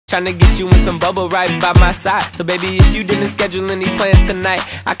Tryna get you in some bubble right by my side. So baby, if you didn't schedule any plans tonight,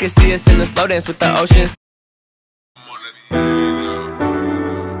 I can see us in the slow dance with the oceans.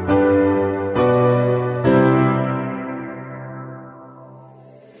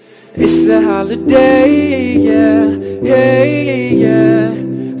 It's a holiday, yeah, hey, yeah.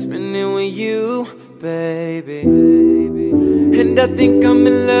 Spending with you, baby. And I think I'm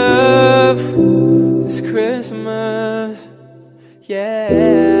in love this Christmas, yeah.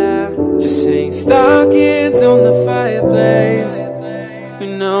 Just hang stockings on the fireplace. You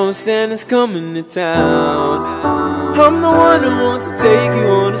know Santa's coming to town. I'm the one who wants to take you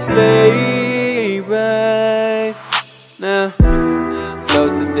on a sleigh ride now. So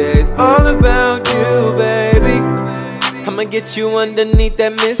today's all about you, baby. I'ma get you underneath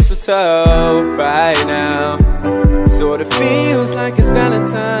that mistletoe right now. Sorta feels like it's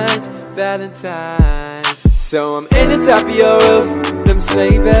Valentine's. So I'm in the top of your roof. Them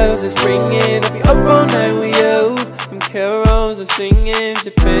sleigh bells is ringing. I'll be up all night with you. Them carols are singing.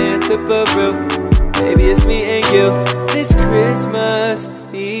 Japan to Peru. Baby, it's me and you. This Christmas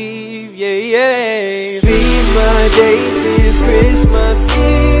Eve, yeah, yeah. Be my date this Christmas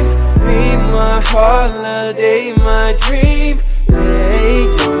Eve. Be my holiday, my dream. Lay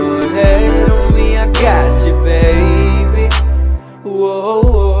your head on me, I got you, baby. Whoa,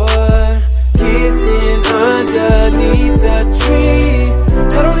 whoa. Kissing underneath the tree.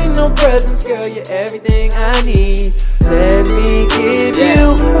 I don't need no presents, girl, you're everything I need. Let me give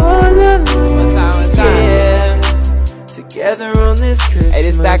you all of me. One time. Yeah. Together on this Christmas. Hey,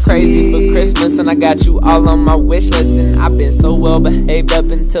 it's that crazy for Christmas, and I got you all on my wish list. And I've been so well behaved up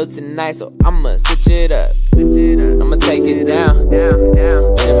until tonight, so I'ma switch it up. I'ma take it down.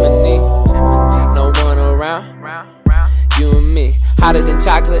 Jiminy, no one around. You and me, hotter than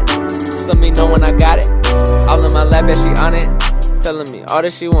chocolate. Just let me know when I got it. All in my lap, yeah, she on it. Telling me all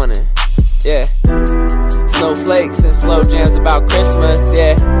that she wanted, yeah. Snowflakes and slow jams about Christmas,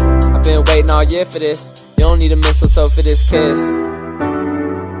 yeah. I've been waiting all year for this. You don't need a mistletoe for this kiss.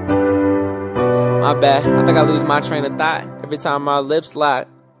 My bad, I think I lose my train of thought every time our lips lock.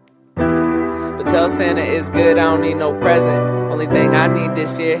 But tell Santa it's good, I don't need no present. Only thing I need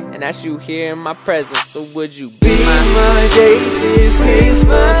this year, and that's you here in my presence. So would you be my date this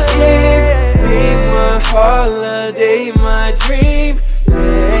Christmas Eve? Be my holiday, my dream.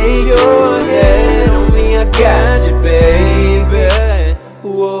 Lay your head on me, I got you, baby.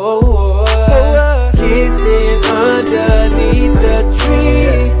 Whoa, whoa. Kissing underneath the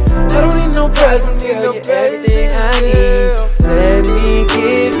tree. I don't need no presents, girl, you're everything I need. Let me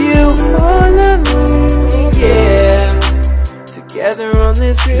give you all of me, yeah. Together on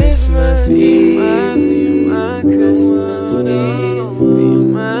this Christmas Eve. My Christmas Eve.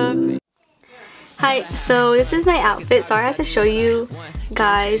 Hi, so this is my outfit. Sorry I have to show you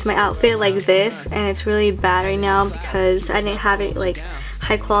guys my outfit like this, and it's really bad right now because I didn't have it like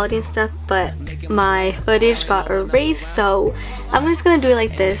high quality and stuff, but my footage got erased, so I'm just gonna do it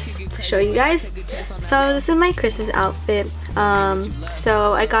like this to show you guys. So this is my Christmas outfit.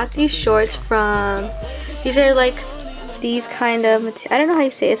 So I got these shorts from, these are like these kind of, I don't know how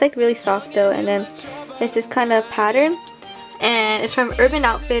you say it. It's like really soft though, and then it's this kind of pattern, and it's from Urban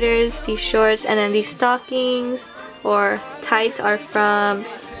Outfitters, these shorts. And then these stockings or tights are from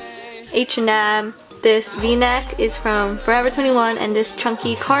H&M. This v-neck is from Forever 21, and this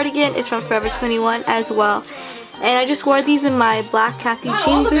chunky cardigan is from Forever 21 as well. And I just wore these in my black khaki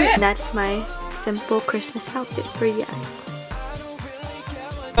jean boot, and that's my simple Christmas outfit for you guys.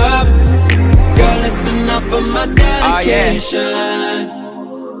 Oh yeah, she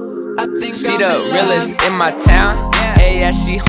the realest in my town. Hey, yeah, she